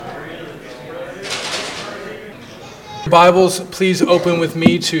Bibles, please open with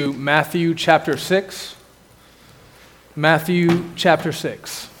me to Matthew chapter 6. Matthew chapter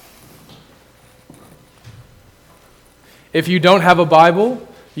 6. If you don't have a Bible,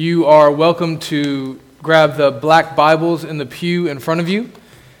 you are welcome to grab the black Bibles in the pew in front of you.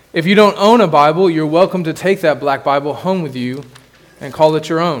 If you don't own a Bible, you're welcome to take that black Bible home with you and call it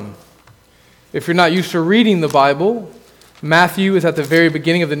your own. If you're not used to reading the Bible, Matthew is at the very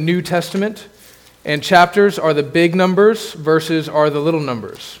beginning of the New Testament, and chapters are the big numbers, verses are the little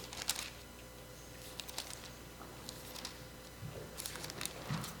numbers.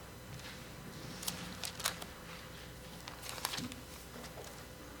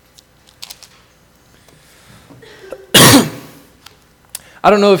 I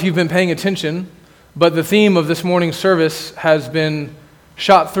don't know if you've been paying attention, but the theme of this morning's service has been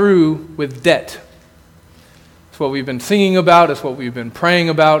shot through with debt. It's what we've been singing about, it's what we've been praying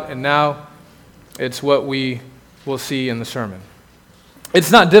about, and now it's what we will see in the sermon. It's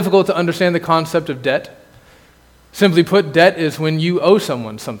not difficult to understand the concept of debt. Simply put, debt is when you owe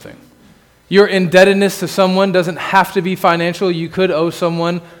someone something. Your indebtedness to someone doesn't have to be financial. You could owe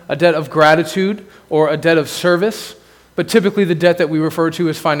someone a debt of gratitude or a debt of service, but typically the debt that we refer to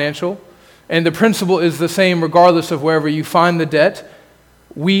is financial. And the principle is the same regardless of wherever you find the debt.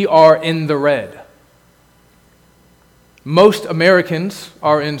 We are in the red. Most Americans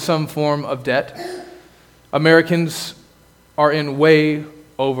are in some form of debt. Americans are in way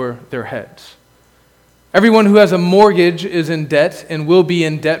over their heads. Everyone who has a mortgage is in debt and will be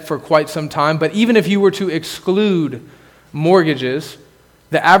in debt for quite some time. But even if you were to exclude mortgages,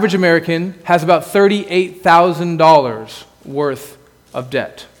 the average American has about $38,000 worth of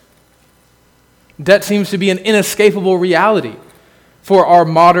debt. Debt seems to be an inescapable reality for our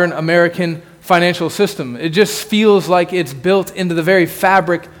modern American financial system. It just feels like it's built into the very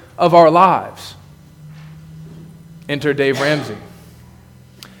fabric of our lives. Enter Dave Ramsey.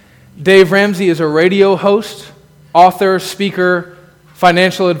 Dave Ramsey is a radio host, author, speaker,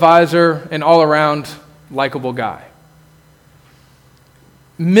 financial advisor, and all-around likable guy.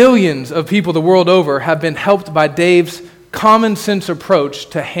 Millions of people the world over have been helped by Dave's common sense approach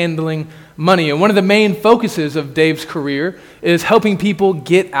to handling money. And one of the main focuses of Dave's career is helping people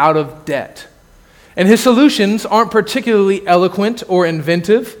get out of debt. And his solutions aren't particularly eloquent or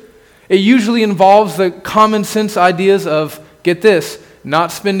inventive. It usually involves the common sense ideas of, get this,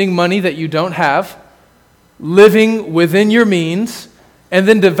 not spending money that you don't have, living within your means, and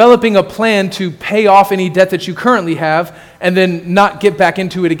then developing a plan to pay off any debt that you currently have, and then not get back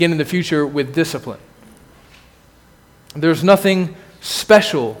into it again in the future with discipline. There's nothing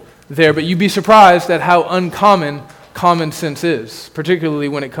special there, but you'd be surprised at how uncommon common sense is, particularly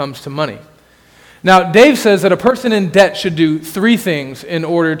when it comes to money. Now, Dave says that a person in debt should do three things in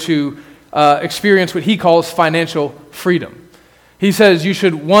order to experience what he calls financial freedom. He says you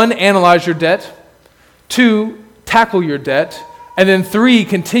should, 1, analyze your debt, 2, tackle your debt, and then 3,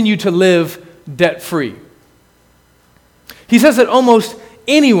 continue to live debt-free. He says that almost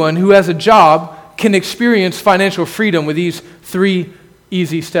anyone who has a job can experience financial freedom with these 3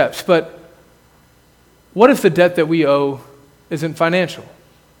 easy steps. But what if the debt that we owe isn't financial?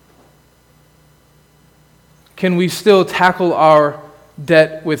 Can we still tackle our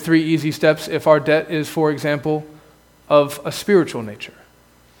debt with 3 easy steps if our debt is, for example, of a spiritual nature?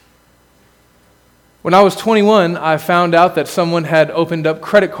 When I was 21, I found out that someone had opened up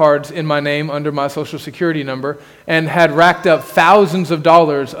credit cards in my name under my Social Security number and had racked up thousands of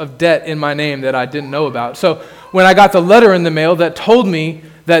dollars of debt in my name that I didn't know about. So when I got the letter in the mail that told me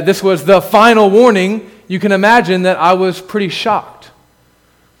that this was the final warning, you can imagine that I was pretty shocked.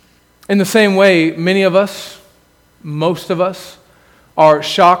 In the same way, many of us, most of us, are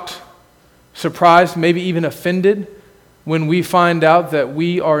shocked, surprised, maybe even offended when we find out that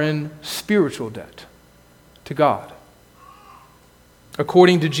we are in spiritual debt to God.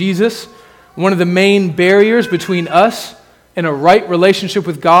 According to Jesus, one of the main barriers between us and a right relationship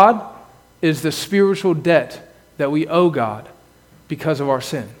with God is the spiritual debt that we owe God because of our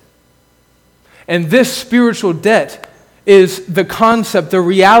sin. And this spiritual debt is the concept, the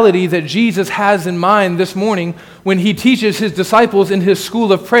reality that Jesus has in mind this morning when he teaches his disciples in his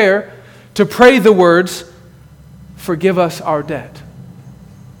school of prayer to pray the words, "Forgive us our debt."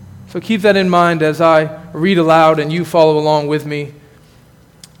 So keep that in mind as I read aloud and you follow along with me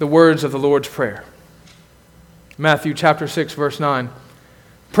the words of the Lord's Prayer. Matthew chapter 6, verse 9.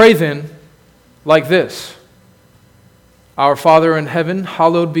 Pray then like this: Our Father in heaven,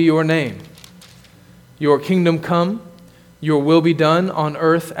 hallowed be your name. Your kingdom come, your will be done on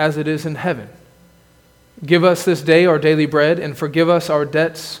earth as it is in heaven. Give us this day our daily bread, and forgive us our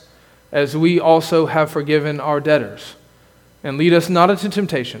debts as we also have forgiven our debtors. And lead us not into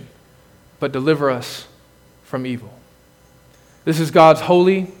temptation, but deliver us from evil. This is God's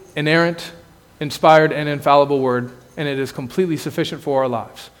holy, inerrant, inspired, and infallible word, and it is completely sufficient for our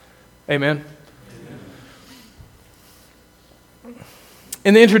lives. Amen.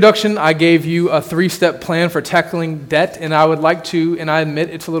 In the introduction, I gave you a 3-step plan for tackling debt, and I would like to, and I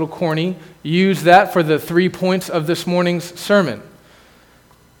admit it's a little corny, use that for the 3 points of this morning's sermon.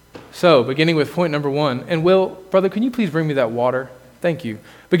 So, beginning with point number 1, and Will, brother, can you please bring me that water? Thank you.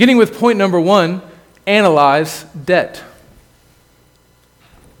 Beginning with point number 1, analyze debt.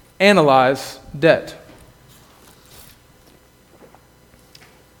 Analyze debt.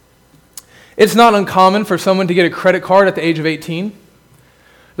 It's not uncommon for someone to get a credit card at the age of 18.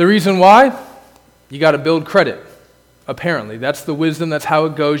 The reason why? You got to build credit, apparently. That's the wisdom, that's how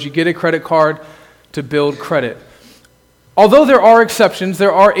it goes. You get a credit card to build credit. Although there are exceptions,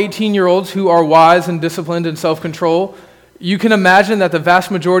 there are 18-year-olds who are wise and disciplined and self-control. You can imagine that the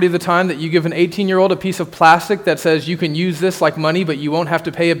vast majority of the time that you give an 18-year-old a piece of plastic that says you can use this like money, but you won't have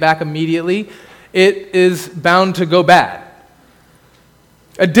to pay it back immediately, it is bound to go bad.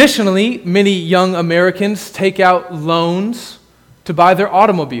 Additionally, many young Americans take out loans to buy their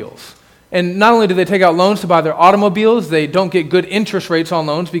automobiles. And not only do they take out loans to buy their automobiles, they don't get good interest rates on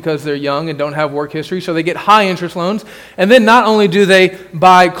loans because they're young and don't have work history, so they get high interest loans. And then not only do they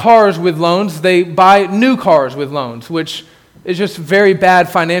buy cars with loans, they buy new cars with loans, which is just very bad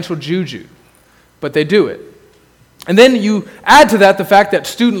financial juju. But they do it. And then you add to that the fact that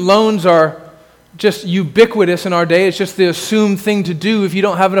student loans are just ubiquitous in our day. It's just the assumed thing to do. If you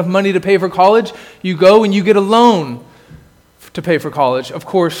don't have enough money to pay for college, you go and you get a loan to pay for college, of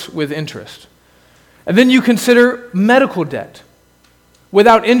course, with interest. And then you consider medical debt.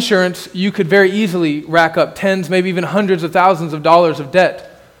 Without insurance, you could very easily rack up tens, maybe even hundreds of thousands of dollars of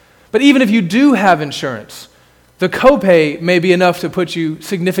debt. But even if you do have insurance, the copay may be enough to put you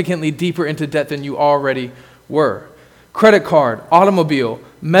significantly deeper into debt than you already were. Credit card, automobile,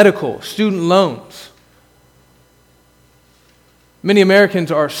 medical, student loans. Many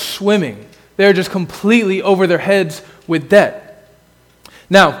Americans are swimming. They're just completely over their heads with debt.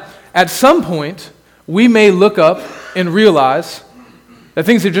 Now, at some point, we may look up and realize that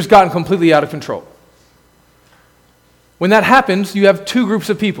things have just gotten completely out of control. When that happens, you have 2 groups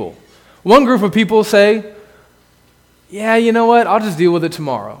of people. One group of people say, yeah, you know what, I'll just deal with it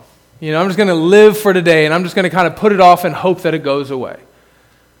tomorrow. I'm just going to live for today, and I'm just going to kind of put it off and hope that it goes away.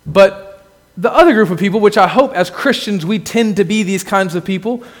 But the other group of people, which I hope as Christians we tend to be these kinds of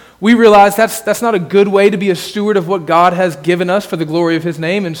people, we realize that's not a good way to be a steward of what God has given us for the glory of His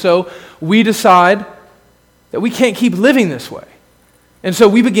name, and so we decide that we can't keep living this way. And so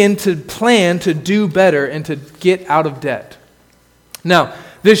we begin to plan to do better and to get out of debt. Now,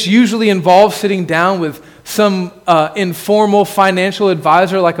 this usually involves sitting down with some informal financial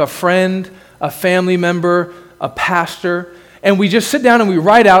advisor like a friend, a family member, a pastor, and we just sit down and we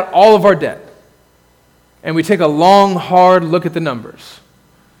write out all of our debt. And we take a long, hard look at the numbers.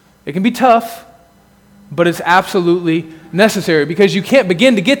 It can be tough, but it's absolutely necessary because you can't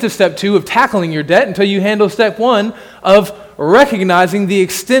begin to get to step 2 of tackling your debt until you handle step 1 of recognizing the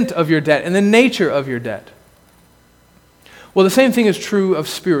extent of your debt and the nature of your debt. Well, the same thing is true of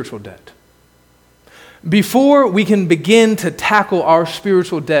spiritual debt. Before we can begin to tackle our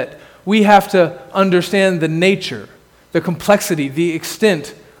spiritual debt, we have to understand the nature, the complexity, the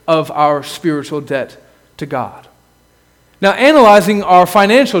extent of our spiritual debt to God. Now, analyzing our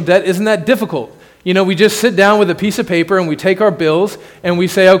financial debt isn't that difficult. We just sit down with a piece of paper and we take our bills and we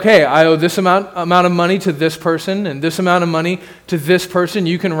say, okay, I owe this amount of money to this person and this amount of money to this person.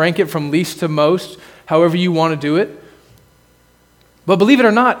 You can rank it from least to most, however you want to do it. But believe it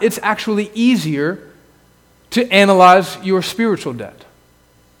or not, it's actually easier to analyze your spiritual debt.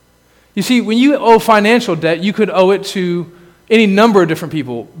 You see, when you owe financial debt, you could owe it to any number of different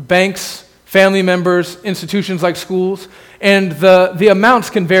people, banks, family members, institutions like schools, and the amounts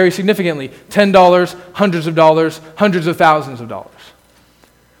can vary significantly, $10, hundreds of dollars, hundreds of thousands of dollars.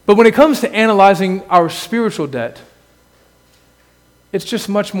 But when it comes to analyzing our spiritual debt, it's just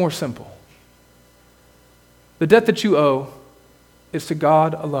much more simple. The debt that you owe is to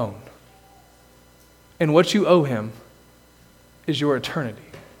God alone. And what you owe Him is your eternity.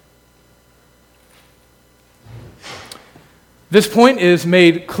 This point is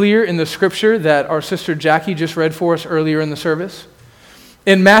made clear in the scripture that our sister Jackie just read for us earlier in the service.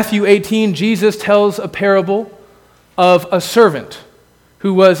 In Matthew 18, Jesus tells a parable of a servant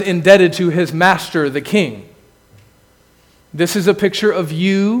who was indebted to his master, the king. This is a picture of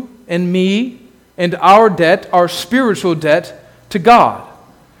you and me and our debt, our spiritual debt to God.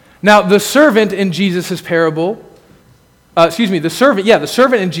 Now, the servant in Jesus' parable, the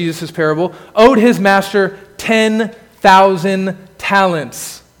servant in Jesus' parable owed his master 10,000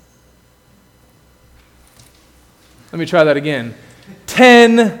 talents. Let me try that again.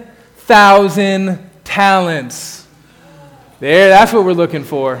 10,000 talents. There, that's what we're looking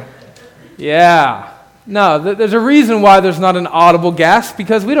for. Yeah. No, there's a reason why there's not an audible gasp,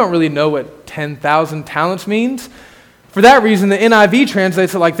 because we don't really know what 10,000 talents means. For that reason, the NIV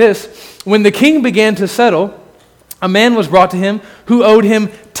translates it like this: when the king began to settle, a man was brought to him who owed him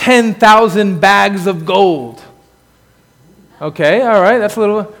 10,000 bags of gold. Okay, all right, that's a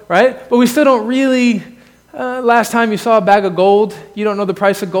little, right? But we still don't really, last time you saw a bag of gold, you don't know the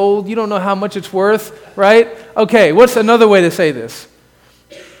price of gold, you don't know how much it's worth, right? Okay, what's another way to say this?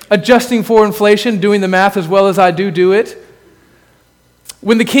 Adjusting for inflation, doing the math as well as I do it.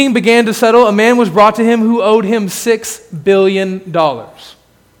 When the king began to settle, a man was brought to him who owed him $6 billion. Yeah,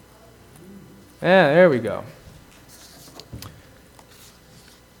 there we go.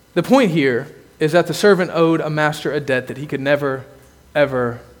 The point here is that the servant owed a master a debt that he could never,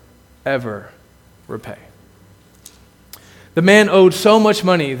 ever, ever repay. The man owed so much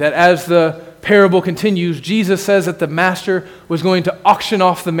money that as the parable continues, Jesus says that the master was going to auction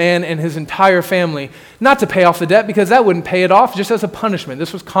off the man and his entire family, not to pay off the debt, because that wouldn't pay it off, just as a punishment.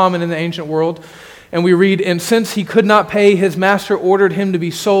 This was common in the ancient world. And we read, and since he could not pay, his master ordered him to be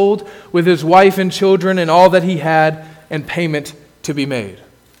sold with his wife and children and all that he had, and payment to be made.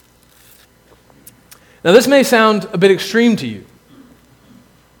 Now this may sound a bit extreme to you,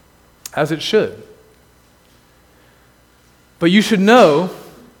 as it should. But you should know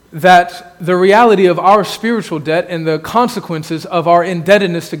that the reality of our spiritual debt and the consequences of our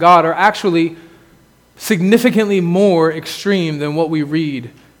indebtedness to God are actually significantly more extreme than what we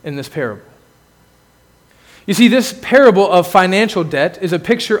read in this parable. You see, this parable of financial debt is a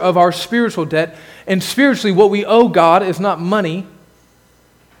picture of our spiritual debt, and spiritually what we owe God is not money,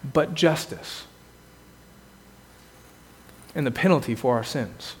 but justice and the penalty for our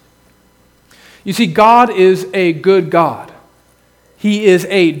sins. You see, God is a good God. He is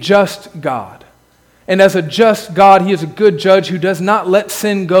a just God. And as a just God, He is a good judge who does not let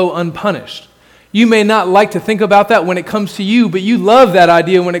sin go unpunished. You may not like to think about that when it comes to you, but you love that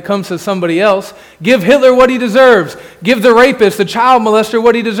idea when it comes to somebody else. Give Hitler what he deserves. Give the rapist, the child molester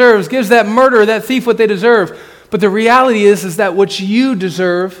what he deserves. Give that murderer, that thief what they deserve. But the reality is that what you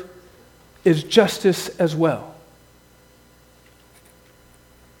deserve is justice as well.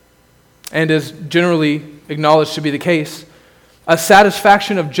 And as generally acknowledged to be the case, a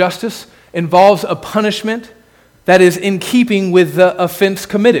satisfaction of justice involves a punishment that is in keeping with the offense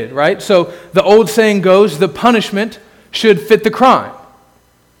committed, right? So the old saying goes, the punishment should fit the crime.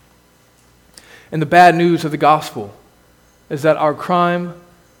 And the bad news of the gospel is that our crime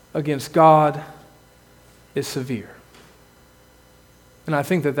against God is severe. And I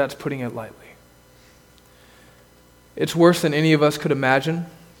think that that's putting it lightly. It's worse than any of us could imagine.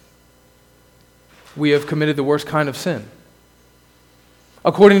 We have committed the worst kind of sin.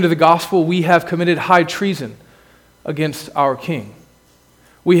 According to the gospel, we have committed high treason against our King.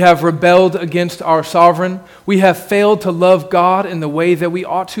 We have rebelled against our sovereign. We have failed to love God in the way that we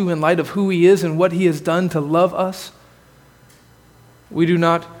ought to in light of who He is and what He has done to love us. We do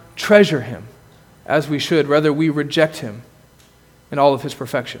not treasure Him as we should. Rather, we reject Him in all of His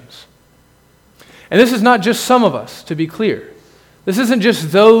perfections. And this is not just some of us, to be clear. This isn't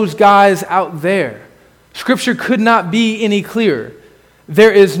just those guys out there. Scripture could not be any clearer.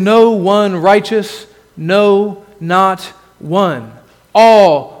 There is no one righteous, no, not one.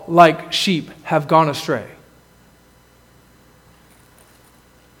 All, like sheep, have gone astray.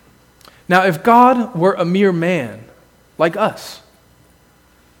 Now, if God were a mere man, like us,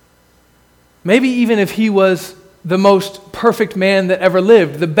 maybe even if He was the most perfect man that ever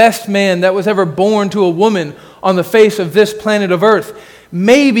lived, the best man that was ever born to a woman on the face of this planet of earth,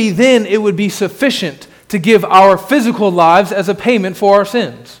 maybe then it would be sufficient to give our physical lives as a payment for our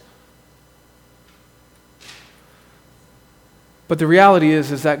sins. But the reality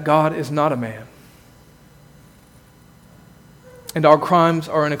is that God is not a man. And our crimes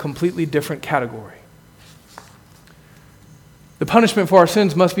are in a completely different category. The punishment for our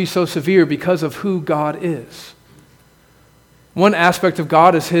sins must be so severe because of who God is. One aspect of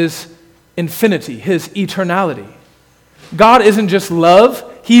God is His infinity, His eternality. God isn't just love,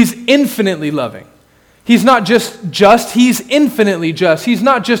 He's infinitely loving. He's not just, He's infinitely just. He's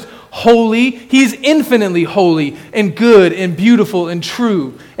not just holy, He's infinitely holy and good and beautiful and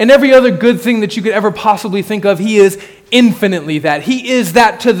true. And every other good thing that you could ever possibly think of, He is infinitely that. He is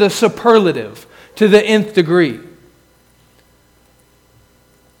that to the superlative, to the nth degree.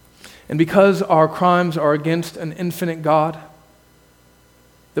 And because our crimes are against an infinite God,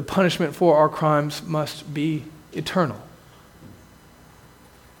 the punishment for our crimes must be eternal.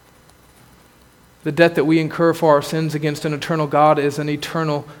 The debt that we incur for our sins against an eternal God is an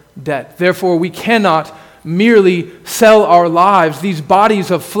eternal debt. Therefore, we cannot merely sell our lives, these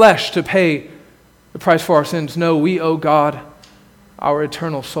bodies of flesh, to pay the price for our sins. No, we owe God our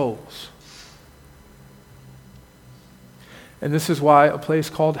eternal souls. And this is why a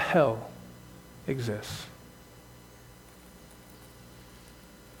place called hell exists.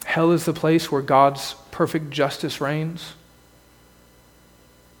 Hell is the place where God's perfect justice reigns.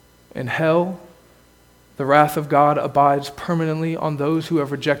 In hell, the wrath of God abides permanently on those who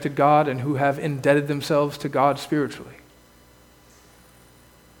have rejected God and who have indebted themselves to God spiritually.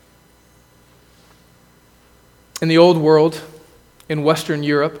 In the old world, in Western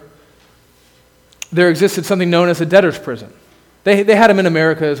Europe, there existed something known as a debtor's prison. They had them in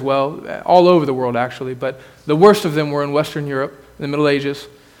America as well, all over the world actually, but the worst of them were in Western Europe in the Middle Ages.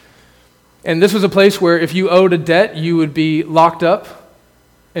 And this was a place where if you owed a debt, you would be locked up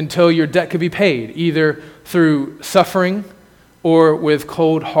until your debt could be paid, either through suffering or with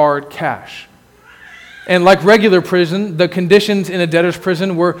cold, hard cash. And like regular prison, the conditions in a debtor's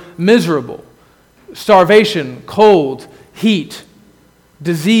prison were miserable. Starvation, cold, heat,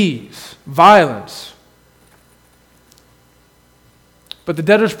 disease, violence. But the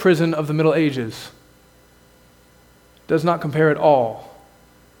debtor's prison of the Middle Ages does not compare at all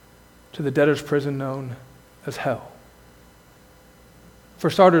to the debtor's prison known as hell. For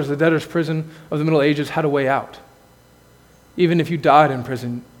starters, the debtor's prison of the Middle Ages had a way out. Even if you died in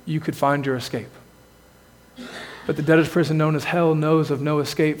prison, you could find your escape. But the debtor's prison known as hell knows of no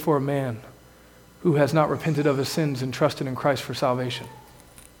escape for a man who has not repented of his sins and trusted in Christ for salvation.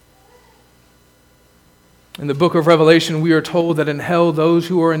 In the book of Revelation, we are told that in hell, those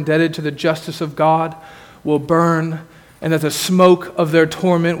who are indebted to the justice of God will burn, and that the smoke of their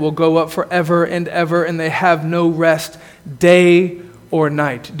torment will go up forever and ever, and they have no rest day or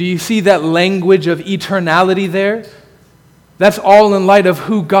night. Do you see that language of eternality there? That's all in light of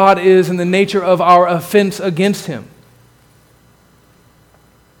who God is and the nature of our offense against Him.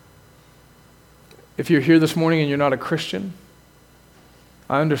 If you're here this morning and you're not a Christian,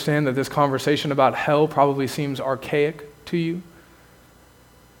 I understand that this conversation about hell probably seems archaic to you.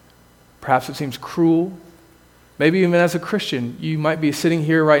 Perhaps it seems cruel. Maybe even as a Christian, you might be sitting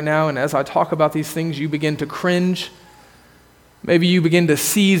here right now, and as I talk about these things, you begin to cringe. Maybe you begin to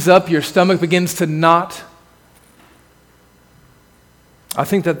seize up, your stomach begins to knot. I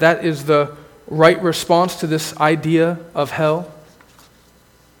think that that is the right response to this idea of hell.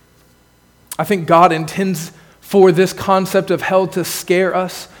 I think God intends for this concept of hell to scare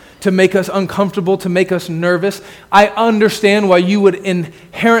us, to make us uncomfortable, to make us nervous. I understand why you would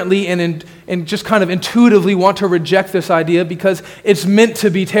inherently and just kind of intuitively want to reject this idea, because it's meant to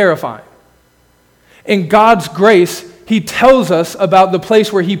be terrifying. In God's grace, He tells us about the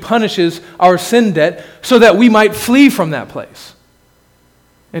place where He punishes our sin debt so that we might flee from that place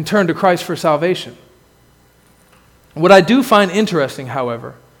and turn to Christ for salvation. What I do find interesting,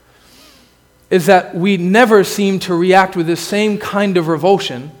 however, is that we never seem to react with this same kind of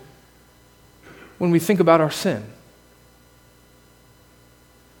revulsion when we think about our sin.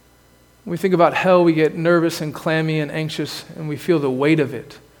 When we think about hell, we get nervous and clammy and anxious, and we feel the weight of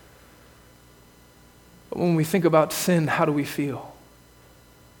it. But when we think about sin, how do we feel?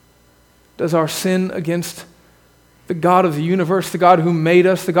 Does our sin against the God of the universe, the God who made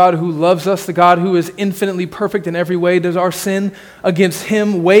us, the God who loves us, the God who is infinitely perfect in every way, does our sin against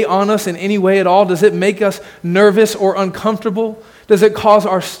Him weigh on us in any way at all? Does it make us nervous or uncomfortable? Does it cause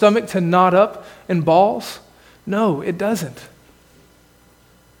our stomach to knot up in balls? No, it doesn't.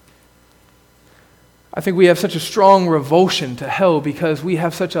 I think we have such a strong revulsion to hell because we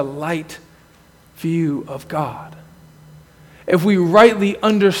have such a light view of God. If we rightly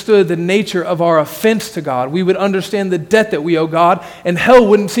understood the nature of our offense to God, we would understand the debt that we owe God, and hell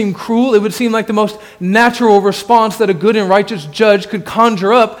wouldn't seem cruel. It would seem like the most natural response that a good and righteous judge could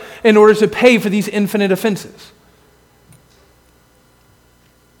conjure up in order to pay for these infinite offenses.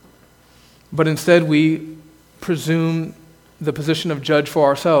 But instead, we presume the position of judge for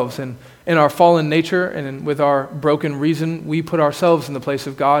ourselves, and in our fallen nature and with our broken reason, we put ourselves in the place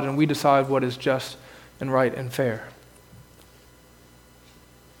of God, and we decide what is just and right and fair.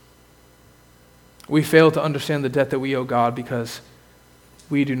 We fail to understand the debt that we owe God because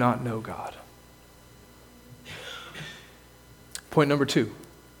we do not know God. Point number 2,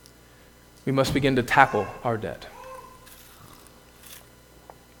 we must begin to tackle our debt.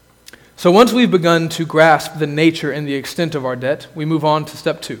 So once we've begun to grasp the nature and the extent of our debt, we move on to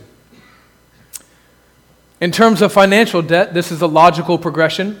step 2. In terms of financial debt, this is a logical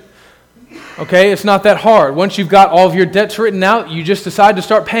progression. Okay, it's not that hard. Once you've got all of your debts written out, you just decide to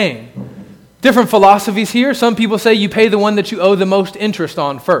start paying. Different philosophies here. Some people say you pay the one that you owe the most interest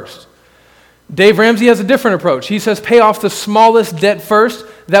on first. Dave Ramsey has a different approach. He says pay off the smallest debt first.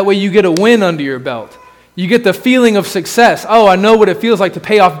 That way you get a win under your belt. You get the feeling of success. Oh, I know what it feels like to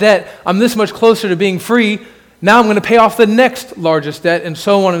pay off debt. I'm this much closer to being free. Now I'm going to pay off the next largest debt, and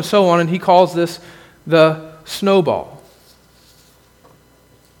so on and so on. And he calls this the snowball.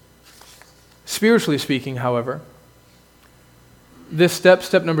 Spiritually speaking, however, this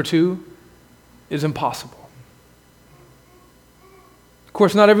step number 2, is impossible. Of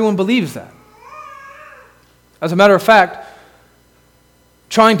course, not everyone believes that. As a matter of fact,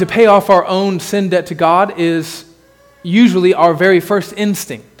 trying to pay off our own sin debt to God is usually our very first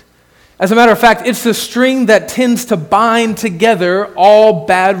instinct. As a matter of fact, it's the string that tends to bind together all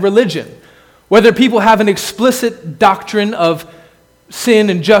bad religion. Whether people have an explicit doctrine of sin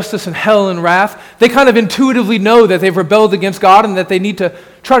and justice and hell and wrath, they kind of intuitively know that they've rebelled against God and that they need to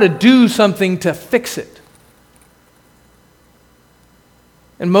try to do something to fix it.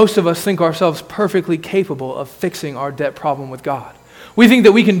 And most of us think ourselves perfectly capable of fixing our debt problem with God. We think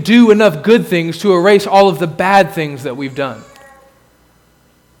that we can do enough good things to erase all of the bad things that we've done.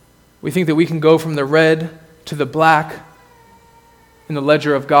 We think that we can go from the red to the black in the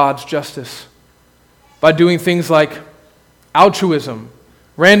ledger of God's justice by doing things like altruism,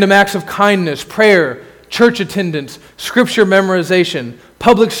 random acts of kindness, prayer, church attendance, scripture memorization,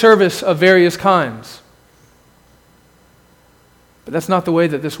 public service of various kinds. But that's not the way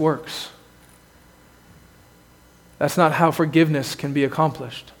that this works. That's not how forgiveness can be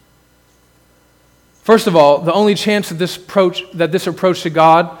accomplished. First of all, the only chance that this approach to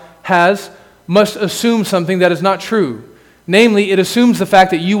God has must assume something that is not true. Namely, it assumes the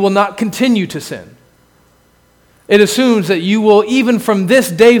fact that you will not continue to sin. It assumes that you will, even from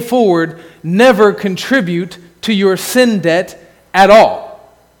this day forward, never contribute to your sin debt at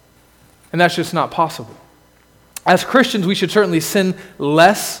all. And that's just not possible. As Christians, we should certainly sin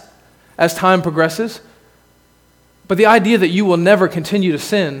less as time progresses. But the idea that you will never continue to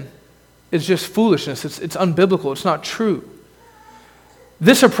sin is just foolishness. It's unbiblical. It's not true.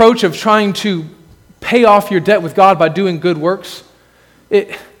 This approach of trying to pay off your debt with God by doing good works,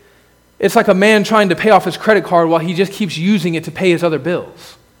 it's like a man trying to pay off his credit card while he just keeps using it to pay his other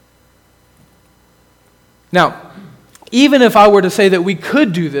bills. Now, even if I were to say that we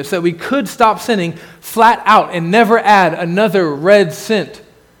could do this, that we could stop sinning flat out and never add another red cent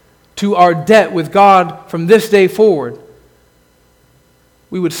to our debt with God from this day forward,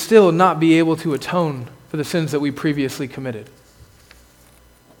 we would still not be able to atone for the sins that we previously committed.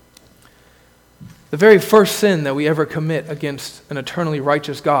 The very first sin that we ever commit against an eternally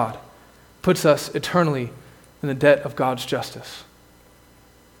righteous God puts us eternally in the debt of God's justice.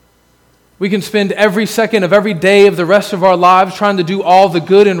 We can spend every second of every day of the rest of our lives trying to do all the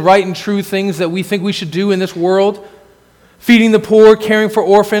good and right and true things that we think we should do in this world, feeding the poor, caring for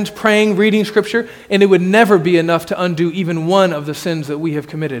orphans, praying, reading scripture, and it would never be enough to undo even one of the sins that we have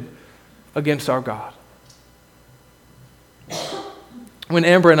committed against our God. When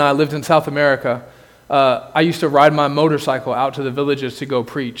Amber and I lived in South America, I used to ride my motorcycle out to the villages to go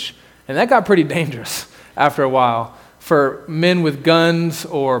preach, and that got pretty dangerous after a while for men with guns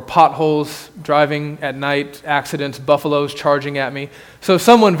or potholes, driving at night, accidents, buffaloes charging at me. So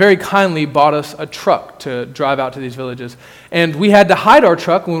someone very kindly bought us a truck to drive out to these villages. And we had to hide our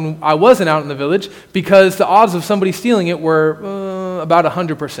truck when I wasn't out in the village because the odds of somebody stealing it were about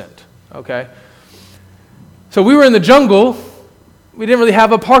 100%, okay? So we were in the jungle. We didn't really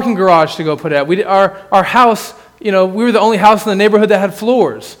have a parking garage to go put it at. Our house, we were the only house in the neighborhood that had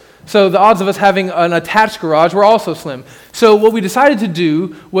floors. So the odds of us having an attached garage were also slim. So what we decided to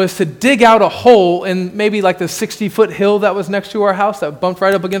do was to dig out a hole in maybe like the 60-foot hill that was next to our house, that bumped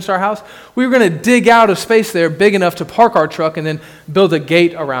right up against our house. We were going to dig out a space there big enough to park our truck and then build a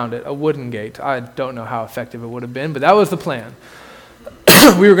gate around it, a wooden gate. I don't know how effective it would have been, but that was the plan.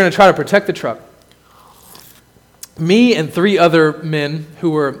 We were going to try to protect the truck. Me and 3 other men who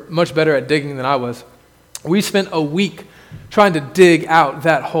were much better at digging than I was, we spent a week trying to dig out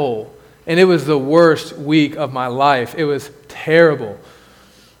that hole. And it was the worst week of my life. It was terrible.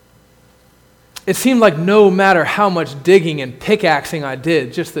 It seemed like no matter how much digging and pickaxing I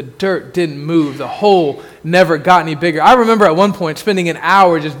did, just the dirt didn't move. The hole never got any bigger. I remember at one point spending an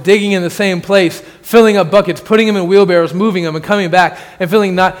hour just digging in the same place, filling up buckets, putting them in wheelbarrows, moving them, and coming back, and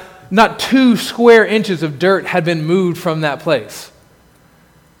feeling not 2 square inches of dirt had been moved from that place.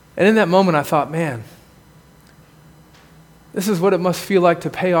 And in that moment I thought, man, this is what it must feel like to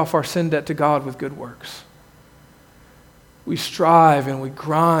pay off our sin debt to God with good works. We strive and we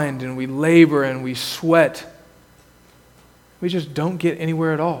grind and we labor and we sweat. We just don't get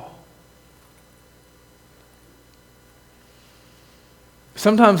anywhere at all.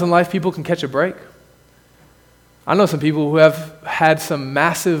 Sometimes in life, people can catch a break. I know some people who have had some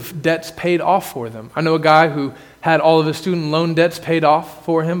massive debts paid off for them. I know a guy who had all of his student loan debts paid off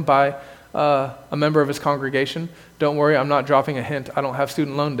for him by a member of his congregation. Don't worry, I'm not dropping a hint. I don't have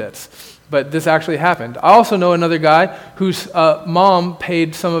student loan debts. But this actually happened. I also know another guy whose mom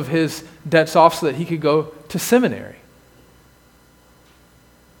paid some of his debts off so that he could go to seminary.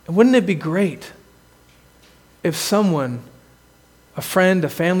 And wouldn't it be great if someone, a friend, a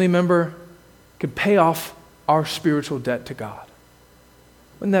family member, could pay off our spiritual debt to God?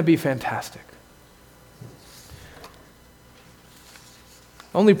 Wouldn't that be fantastic?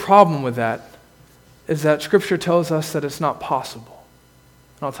 The only problem with that is that Scripture tells us that it's not possible.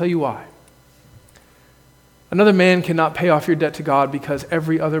 And I'll tell you why. Another man cannot pay off your debt to God because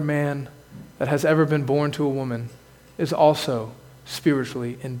every other man that has ever been born to a woman is also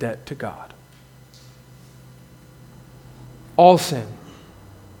spiritually in debt to God. All sin,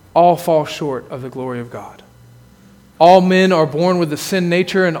 all fall short of the glory of God. All men are born with a sin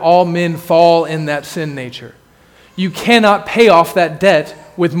nature, and all men fall in that sin nature. You cannot pay off that debt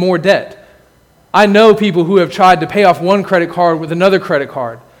with more debt. I know people who have tried to pay off one credit card with another credit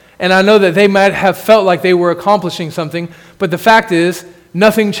card, and I know that they might have felt like they were accomplishing something, but the fact is,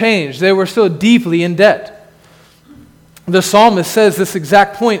 nothing changed. They were still deeply in debt. The psalmist says this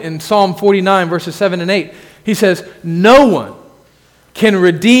exact point in Psalm 49, verses 7 and 8. He says, "No one can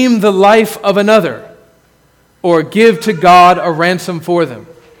redeem the life of another or give to God a ransom for them.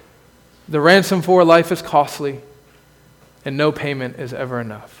 The ransom for a life is costly, and no payment is ever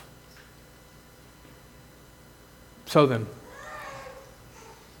enough." So then,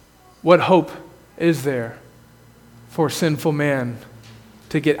 what hope is there for sinful man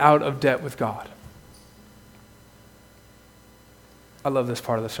to get out of debt with God? I love this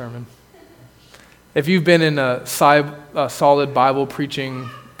part of the sermon. If you've been in a solid Bible-preaching,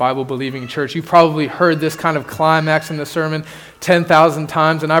 Bible-believing church, you've probably heard this kind of climax in the sermon 10,000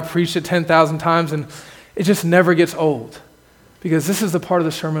 times, and I preached it 10,000 times, and it just never gets old. Because this is the part of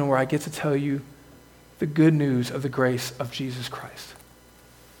the sermon where I get to tell you the good news of the grace of Jesus Christ.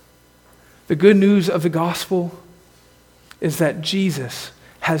 The good news of the gospel is that Jesus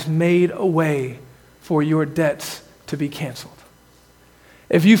has made a way for your debts to be canceled.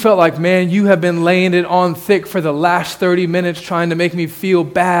 If you felt like, man, you have been laying it on thick for the last 30 minutes trying to make me feel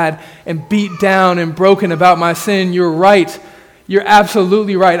bad and beat down and broken about my sin, you're right. You're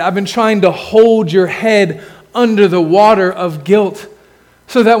absolutely right. I've been trying to hold your head under the water of guilt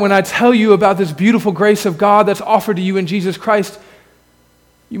so that when I tell you about this beautiful grace of God that's offered to you in Jesus Christ,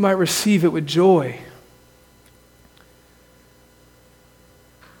 you might receive it with joy.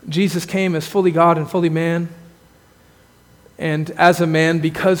 Jesus came as fully God and fully man. And as a man,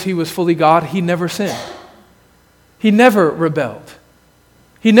 because he was fully God, he never sinned. He never rebelled.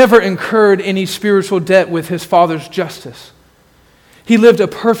 He never incurred any spiritual debt with his Father's justice. He lived a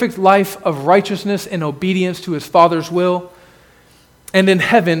perfect life of righteousness and obedience to his Father's will. And in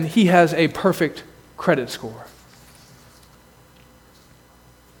heaven, he has a perfect credit score.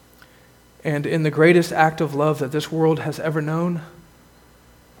 And in the greatest act of love that this world has ever known,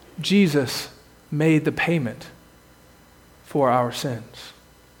 Jesus made the payment for our sins.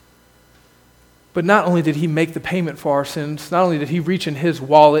 But not only did he make the payment for our sins, not only did he reach in his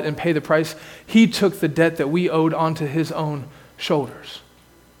wallet and pay the price, he took the debt that we owed onto his own shoulders.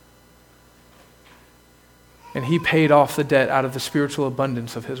 And he paid off the debt out of the spiritual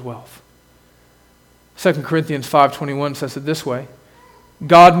abundance of his wealth. 2 Corinthians 5:21 says it this way: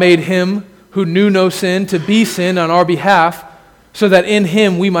 God made him who knew no sin to be sin on our behalf, so that in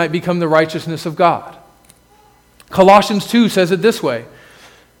him we might become the righteousness of God. Colossians 2 says it this way.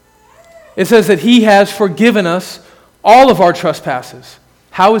 It says that he has forgiven us all of our trespasses.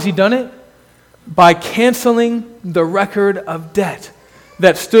 How has he done it? By canceling the record of debt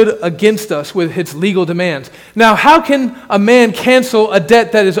that stood against us with its legal demands. Now, how can a man cancel a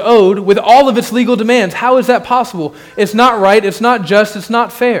debt that is owed with all of its legal demands? How is that possible? It's not right, it's not just, it's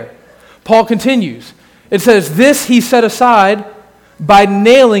not fair. Paul continues. It says, this he set aside by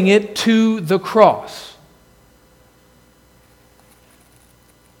nailing it to the cross.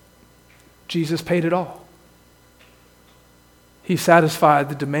 Jesus paid it all. He satisfied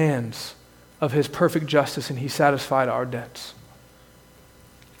the demands of his perfect justice, and he satisfied our debts.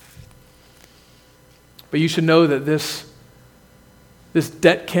 But you should know that this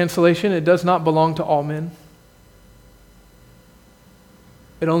debt cancellation, it does not belong to all men.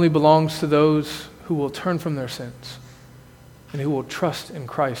 It only belongs to those who will turn from their sins and who will trust in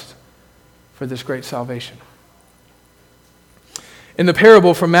Christ for this great salvation. In the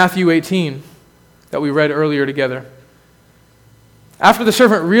parable from Matthew 18 that we read earlier together, after the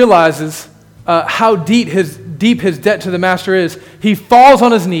servant realizes how deep his debt to the master is, he falls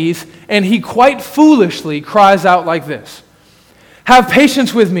on his knees and he quite foolishly cries out like this, "Have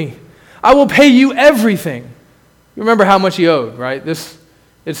patience with me. I will pay you everything." You remember how much he owed, right?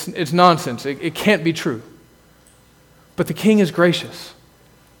 It's nonsense. It can't be true. But the king is gracious.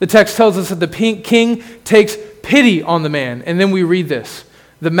 The text tells us that the king takes pity on the man. And then we read this: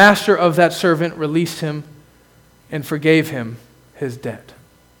 the master of that servant released him and forgave him his debt.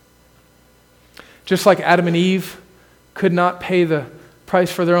 Just like Adam and Eve could not pay the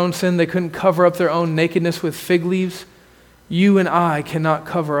price for their own sin, they couldn't cover up their own nakedness with fig leaves, you and I cannot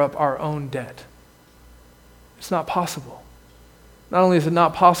cover up our own debt. It's not possible. Not only is it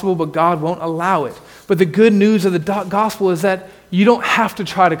not possible, but God won't allow it. But the good news of the gospel is that you don't have to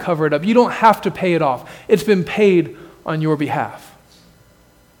try to cover it up. You don't have to pay it off. It's been paid on your behalf.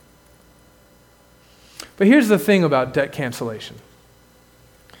 But here's the thing about debt cancellation.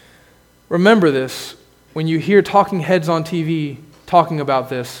 Remember this when you hear talking heads on TV talking about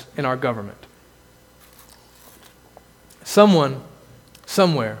this in our government. Someone,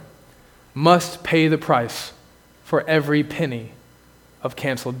 somewhere, must pay the price for every penny of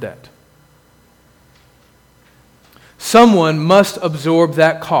canceled debt. Someone must absorb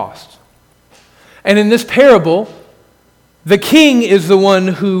that cost. And in this parable, the king is the one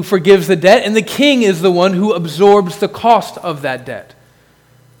who forgives the debt, and the king is the one who absorbs the cost of that debt.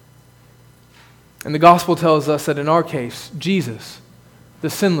 And the gospel tells us that in our case, Jesus, the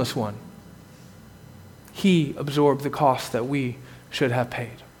sinless one, he absorbed the cost that we should have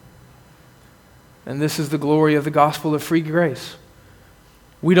paid. And this is the glory of the gospel of free grace.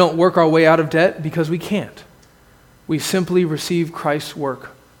 We don't work our way out of debt because we can't. We simply receive Christ's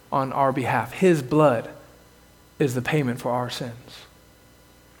work on our behalf. His blood is the payment for our sins.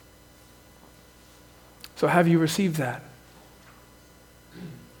 So have you received that?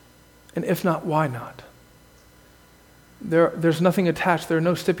 And if not, why not? There's nothing attached. There are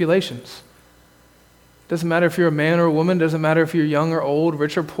no stipulations. Doesn't matter if you're a man or a woman. Doesn't matter if you're young or old,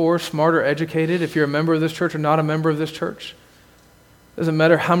 rich or poor, smart or educated, if you're a member of this church or not a member of this church. Doesn't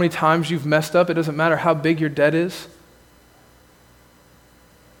matter how many times you've messed up. It doesn't matter how big your debt is.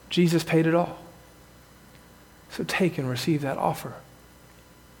 Jesus paid it all. So take and receive that offer.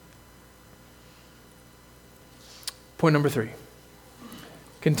 Point number 3.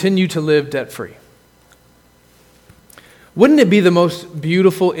 Continue to live debt-free. Wouldn't it be the most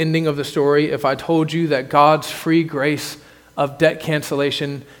beautiful ending of the story if I told you that God's free grace of debt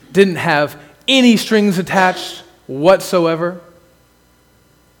cancellation didn't have any strings attached whatsoever?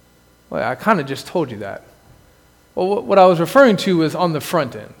 Well, I kind of just told you that. Well, what I was referring to was on the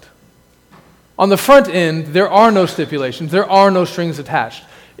front end. On the front end, there are no stipulations. There are no strings attached.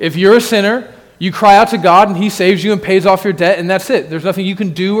 If you're a sinner, you cry out to God and he saves you and pays off your debt, and that's it. There's nothing you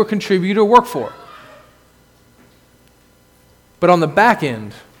can do or contribute or work for. But on the back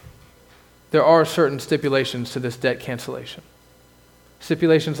end, there are certain stipulations to this debt cancellation.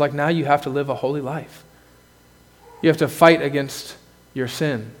 Stipulations like now you have to live a holy life. You have to fight against your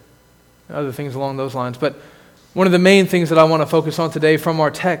sin. And other things along those lines. But one of the main things that I want to focus on today from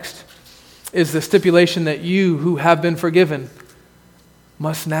our text is the stipulation that you who have been forgiven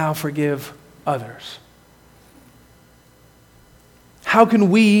must now forgive others. How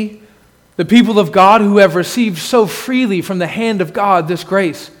can we, the people of God who have received so freely from the hand of God this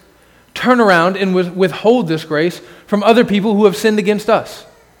grace, turn around and withhold this grace from other people who have sinned against us?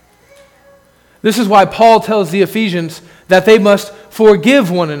 This is why Paul tells the Ephesians that they must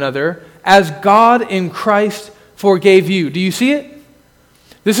forgive one another as God in Christ forgave you. Do you see it?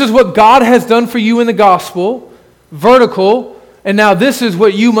 This is what God has done for you in the gospel, vertical, and now this is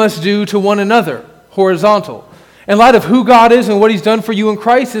what you must do to one another, horizontal. In light of who God is and what he's done for you in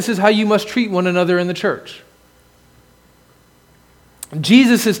Christ, this is how you must treat one another in the church.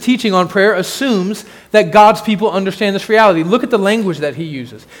 Jesus' teaching on prayer assumes that God's people understand this reality. Look at the language that he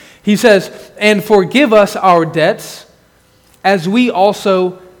uses. He says, "And forgive us our debts as we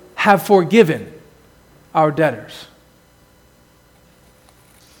also have forgiven our debtors."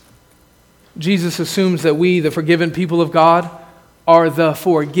 Jesus assumes that we, the forgiven people of God, are the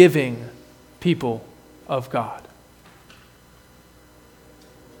forgiving people of God.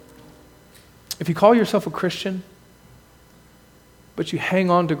 If you call yourself a Christian, but you hang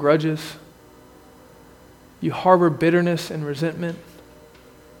on to grudges, you harbor bitterness and resentment,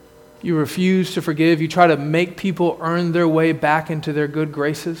 you refuse to forgive, you try to make people earn their way back into their good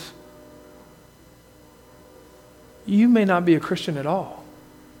graces, you may not be a Christian at all.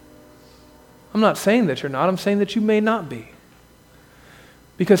 I'm not saying that you're not. I'm saying that you may not be.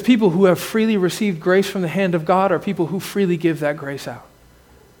 Because people who have freely received grace from the hand of God are people who freely give that grace out.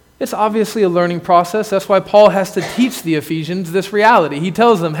 It's obviously a learning process. That's why Paul has to teach the Ephesians this reality. He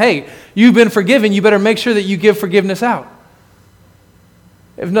tells them, hey, you've been forgiven. You better make sure that you give forgiveness out.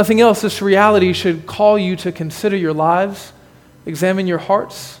 If nothing else, this reality should call you to consider your lives, examine your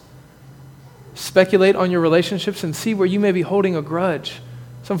hearts, speculate on your relationships, and see where you may be holding a grudge,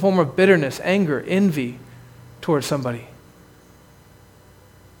 some form of bitterness, anger, envy towards somebody.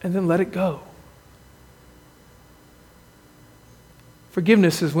 And then let it go.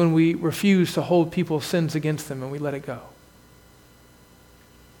 Forgiveness is when we refuse to hold people's sins against them and we let it go.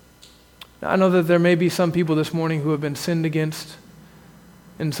 Now, I know that there may be some people this morning who have been sinned against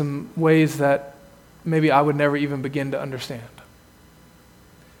in some ways that maybe I would never even begin to understand.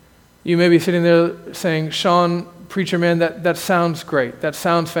 You may be sitting there saying, Sean, preacher man, that sounds great. That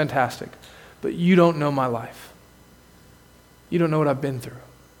sounds fantastic. But you don't know my life. You don't know what I've been through.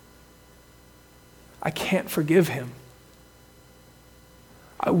 I can't forgive him.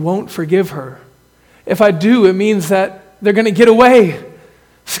 I won't forgive her. If I do, it means that they're going to get away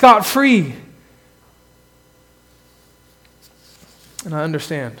scot-free. And I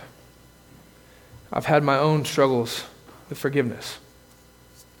understand. I've had my own struggles with forgiveness.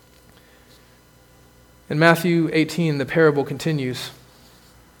 In Matthew 18, the parable continues.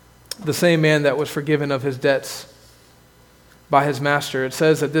 The same man that was forgiven of his debts by his master, it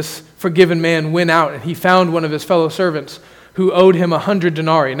says that this forgiven man went out and he found one of his fellow servants who owed him 100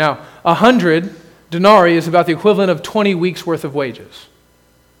 denarii. Now, 100 denarii is about the equivalent of 20 weeks' worth of wages.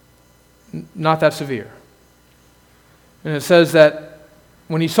 Not that severe. And it says that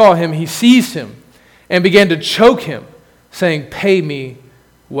when he saw him, he seized him and began to choke him, saying, "Pay me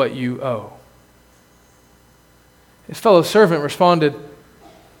what you owe." His fellow servant responded,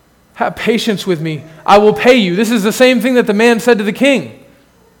 "Have patience with me. I will pay you." This is the same thing that the man said to the king.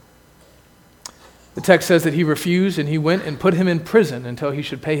 The text says that he refused and he went and put him in prison until he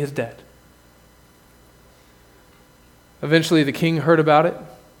should pay his debt. Eventually the king heard about it,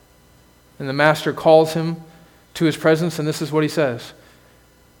 and the master calls him to his presence, and this is what he says.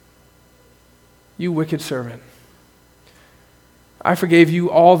 "You wicked servant, I forgave you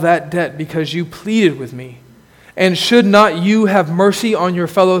all that debt because you pleaded with me. And should not you have mercy on your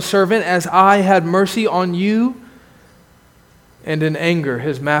fellow servant as I had mercy on you?" And in anger,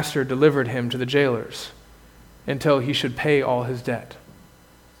 his master delivered him to the jailers until he should pay all his debt.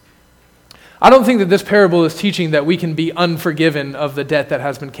 I don't think that this parable is teaching that we can be unforgiven of the debt that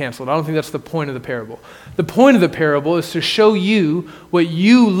has been canceled. I don't think that's the point of the parable. The point of the parable is to show you what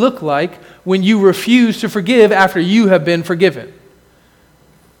you look like when you refuse to forgive after you have been forgiven.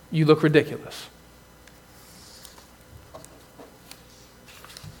 You look ridiculous.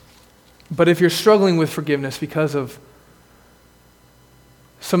 But if you're struggling with forgiveness because of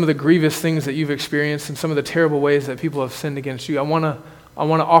some of the grievous things that you've experienced and some of the terrible ways that people have sinned against you, I want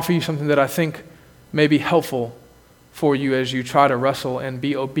to offer you something that I think may be helpful for you as you try to wrestle and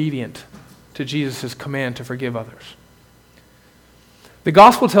be obedient to Jesus' command to forgive others. The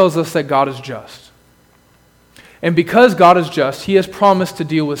gospel tells us that God is just. And because God is just, he has promised to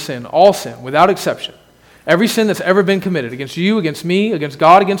deal with sin, all sin, without exception. Every sin that's ever been committed against you, against me, against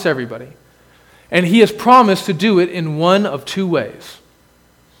God, against everybody. And he has promised to do it in one of two ways.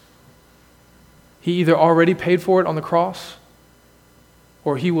 He either already paid for it on the cross,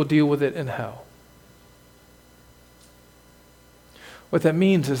 or he will deal with it in hell. What that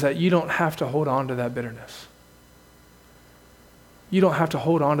means is that you don't have to hold on to that bitterness. You don't have to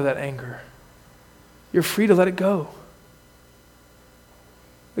hold on to that anger. You're free to let it go.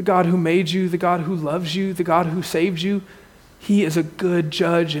 The God who made you, the God who loves you, the God who saved you, he is a good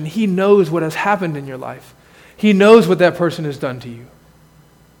judge, and he knows what has happened in your life. He knows what that person has done to you.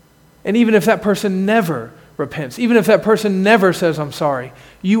 And even if that person never repents, even if that person never says, "I'm sorry,"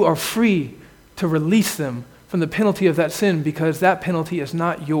 you are free to release them from the penalty of that sin because that penalty is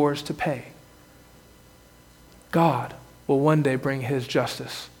not yours to pay. God will one day bring his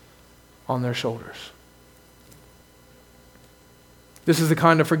justice on their shoulders. This is the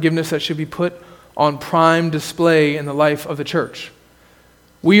kind of forgiveness that should be put on prime display in the life of the church.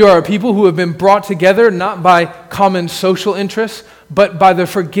 We are a people who have been brought together not by common social interests, but by the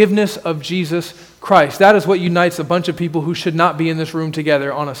forgiveness of Jesus Christ. That is what unites a bunch of people who should not be in this room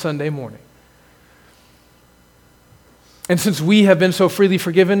together on a Sunday morning. And since we have been so freely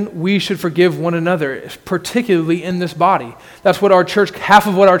forgiven, we should forgive one another, particularly in this body. That's what our church, half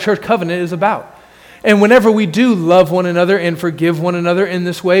of what our church covenant is about. And whenever we do love one another and forgive one another in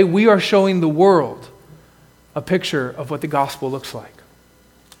this way, we are showing the world a picture of what the gospel looks like.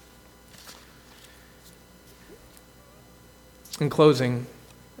 In closing,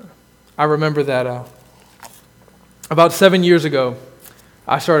 I remember that about 7 years ago,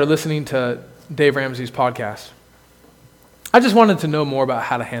 I started listening to Dave Ramsey's podcast. I just wanted to know more about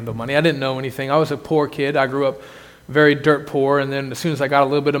how to handle money. I didn't know anything. I was a poor kid. I grew up very dirt poor, and then as soon as I got a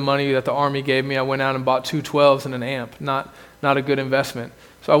little bit of money that the Army gave me, I went out and bought 2 12s and an amp. Not a good investment.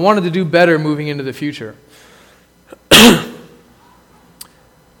 So I wanted to do better moving into the future.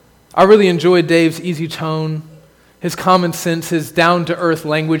 I really enjoyed Dave's easy tone, his common sense, his down-to-earth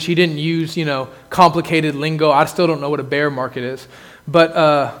language. He didn't use, complicated lingo. I still don't know what a bear market is.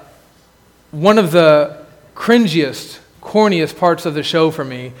 But one of the cringiest, corniest parts of the show for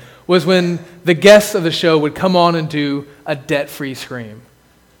me was when the guests of the show would come on and do a debt-free scream.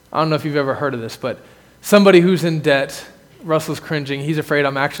 I don't know if you've ever heard of this, but somebody who's in debt, Russell's cringing. He's afraid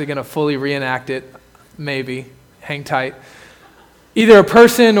I'm actually going to fully reenact it. Maybe. Hang tight. Either a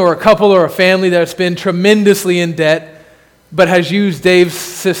person or a couple or a family that's been tremendously in debt but has used Dave's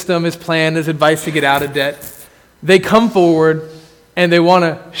system, his plan, his advice to get out of debt. They come forward and they want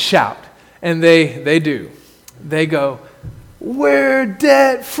to shout. And they do. They go, "We're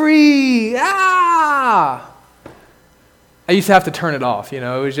debt-free! Ah!" I used to have to turn it off, It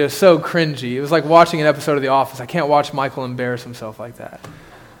was just so cringy. It was like watching an episode of The Office. I can't watch Michael embarrass himself like that.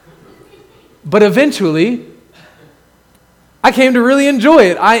 But eventually, I came to really enjoy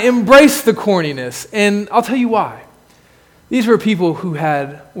it. I embraced the corniness, and I'll tell you why. These were people who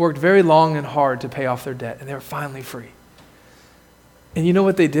had worked very long and hard to pay off their debt, and they were finally free. And you know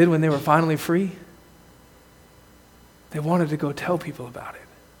what they did when they were finally free? They wanted to go tell people about it.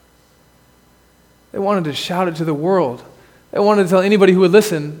 They wanted to shout it to the world. They wanted to tell anybody who would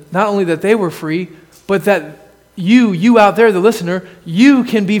listen, not only that they were free, but that you out there, the listener, you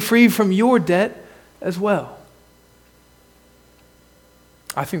can be free from your debt as well.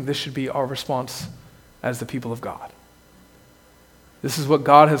 I think this should be our response as the people of God. This is what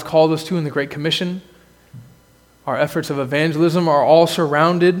God has called us to in the Great Commission. Our efforts of evangelism are all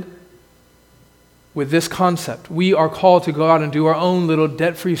surrounded with this concept. We are called to go out and do our own little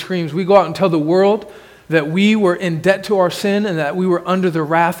debt-free screams. We go out and tell the world that we were in debt to our sin and that we were under the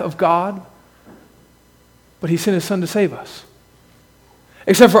wrath of God, but He sent His Son to save us.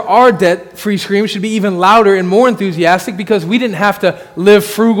 Except for our debt-free scream should be even louder and more enthusiastic because we didn't have to live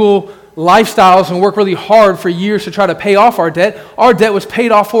frugal lifestyles and work really hard for years to try to pay off our debt. Our debt was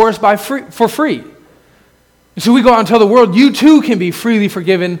paid off for us for free. And so we go out and tell the world, you too can be freely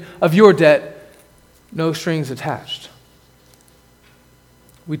forgiven of your debt, no strings attached.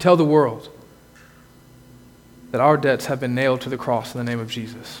 We tell the world that our debts have been nailed to the cross in the name of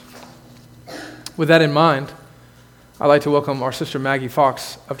Jesus. With that in mind, I'd like to welcome our sister Maggie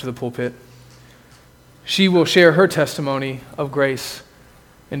Fox up to the pulpit. She will share her testimony of grace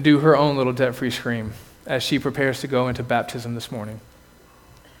and do her own little debt-free scream as she prepares to go into baptism this morning.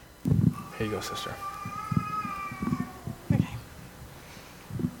 Here you go, sister. Okay.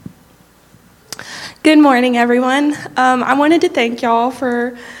 Good morning, everyone. I wanted to thank y'all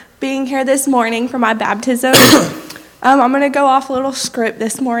for being here this morning for my baptism. I'm going to go off a little script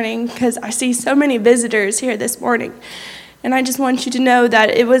this morning because I see so many visitors here this morning. And I just want you to know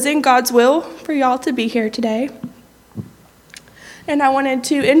that it was in God's will for y'all to be here today. And I wanted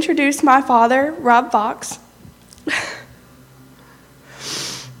to introduce my father, Rob Fox.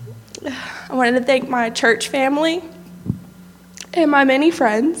 I wanted to thank my church family and my many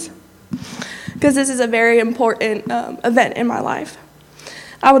friends because this is a very important event in my life.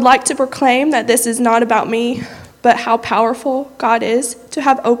 I would like to proclaim that this is not about me, but how powerful God is to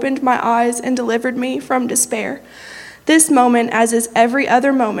have opened my eyes and delivered me from despair. This moment, as is every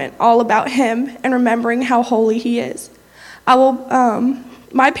other moment, all about Him and remembering how holy He is.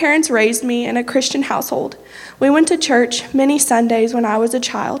 My parents raised me in a Christian household. We went to church many Sundays when I was a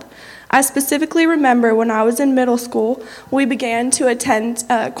child. I specifically remember when I was in middle school, we began to attend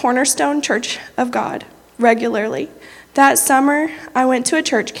Cornerstone Church of God regularly. That summer, I went to a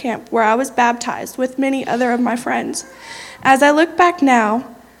church camp where I was baptized with many other of my friends. As I look back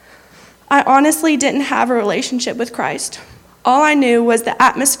now, I honestly didn't have a relationship with Christ. All I knew was the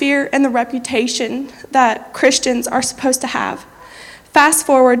atmosphere and the reputation that Christians are supposed to have. Fast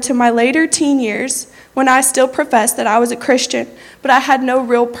forward to my later teen years, when I still professed that I was a Christian, but I had no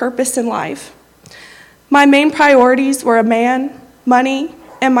real purpose in life. My main priorities were a man, money,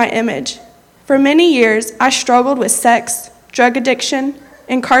 and my image. For many years, I struggled with sex, drug addiction,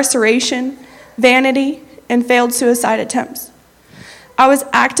 incarceration, vanity, and failed suicide attempts. I was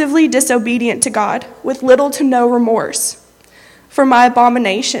actively disobedient to God with little to no remorse for my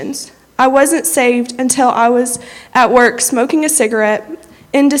abominations. I wasn't saved until I was at work smoking a cigarette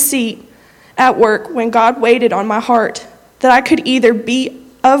in deceit at work when God waited on my heart that I could either be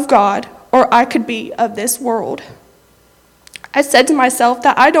of God or I could be of this world. I said to myself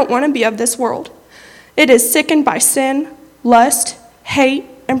that I don't want to be of this world. It is sickened by sin, lust, hate,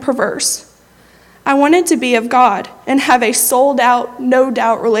 and perverse. I wanted to be of God and have a sold-out,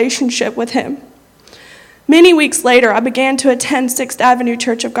 no-doubt relationship with him. Many weeks later, I began to attend 6th Avenue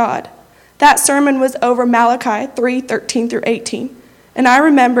Church of God. That sermon was over Malachi 3:13 through 18, and I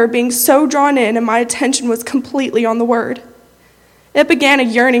remember being so drawn in and my attention was completely on the Word. It began a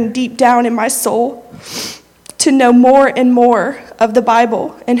yearning deep down in my soul to know more and more of the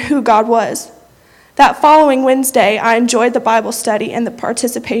Bible and who God was. That following Wednesday, I enjoyed the Bible study and the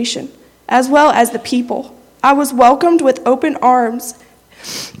participation, as well as the people. I was welcomed with open arms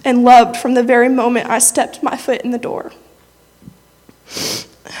and loved from the very moment I stepped my foot in the door.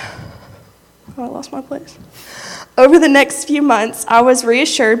 Oh, I lost my place. Over the next few months, I was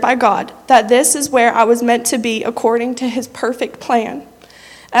reassured by God that this is where I was meant to be according to his perfect plan.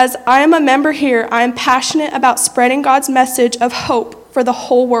 As I am a member here, I am passionate about spreading God's message of hope for the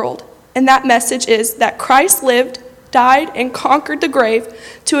whole world. And that message is that Christ lived, died, and conquered the grave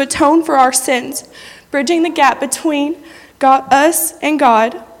to atone for our sins, bridging the gap between us and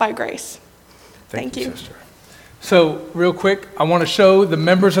God by grace. Thank you. Sister. So, real quick, I want to show the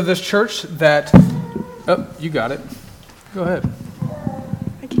members of this church that... Oh, you got it. Go ahead.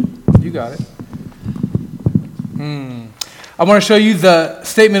 You got it. I want to show you the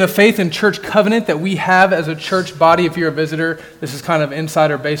statement of faith and church covenant that we have as a church body. If you're a visitor, this is kind of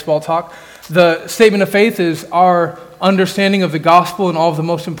insider baseball talk. The statement of faith is our understanding of the gospel and all of the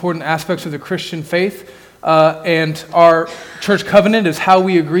most important aspects of the Christian faith. And our church covenant is how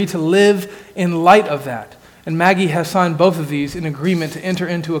we agree to live in light of that. And Maggie has signed both of these in agreement to enter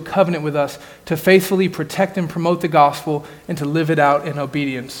into a covenant with us to faithfully protect and promote the gospel and to live it out in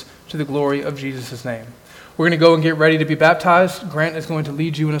obedience to the glory of Jesus' name. We're going to go and get ready to be baptized. Grant is going to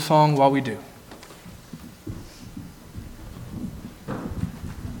lead you in a song while we do.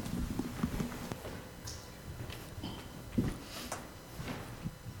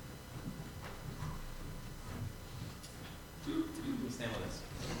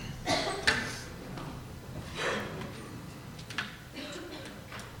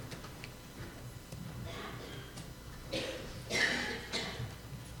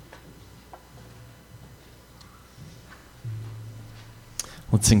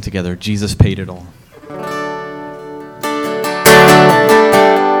 Let's sing together, Jesus Paid It All.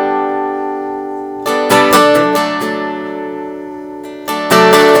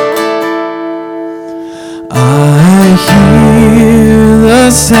 I hear the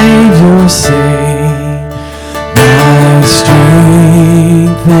Savior say, thy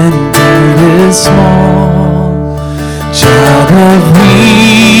strength indeed is small. Child of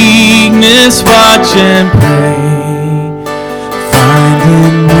weakness, watch and pray. Find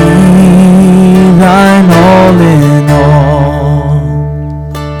in me thine all in all.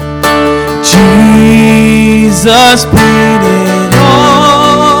 Jesus paid it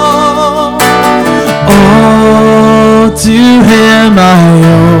all to him I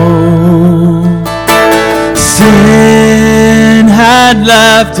owe. Sin had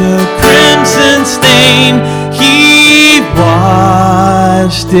left a crimson stain, he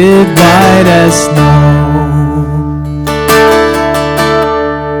washed it white as snow.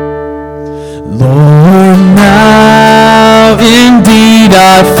 Lord, now indeed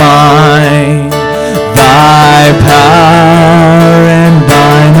I find thy power and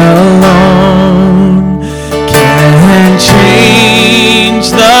thine alone can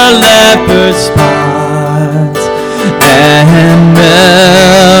change the leper's spots and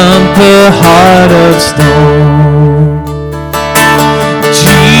melt the heart of stone.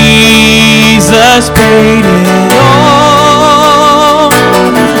 Jesus paid it all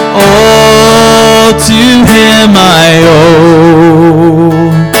to him I owe.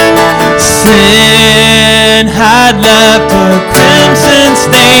 Sin had left a crimson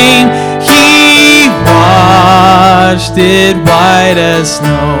stain, he washed it white as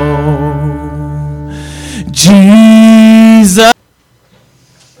snow. Jesus.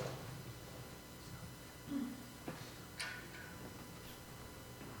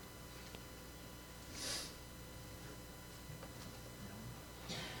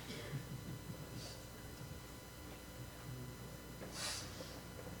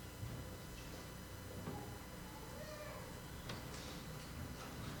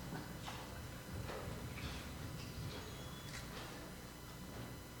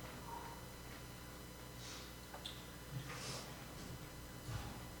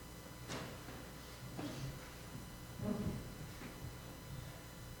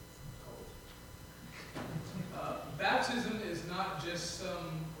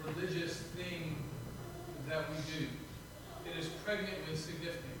 some religious thing that we do. It is pregnant with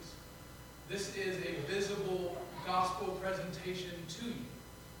significance. This is a visible gospel presentation to you.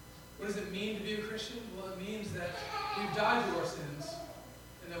 What does it mean to be a Christian? Well, it means that we've died to our sins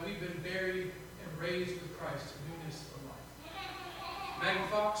and that we've been buried and raised with Christ to newness of life.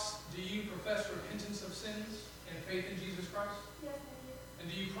 Maggie Fox, do you profess repentance of sins and faith in Jesus Christ? Yes, I do.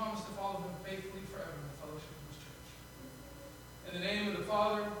 And do you promise to follow him faithfully forever in the fellowship of his church? In the name of the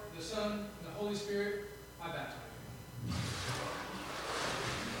Father, the Son, and the Holy Spirit, I baptize you.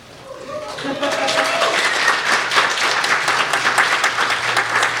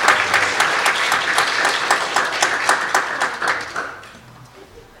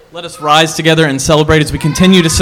 Let us rise together and celebrate as we continue to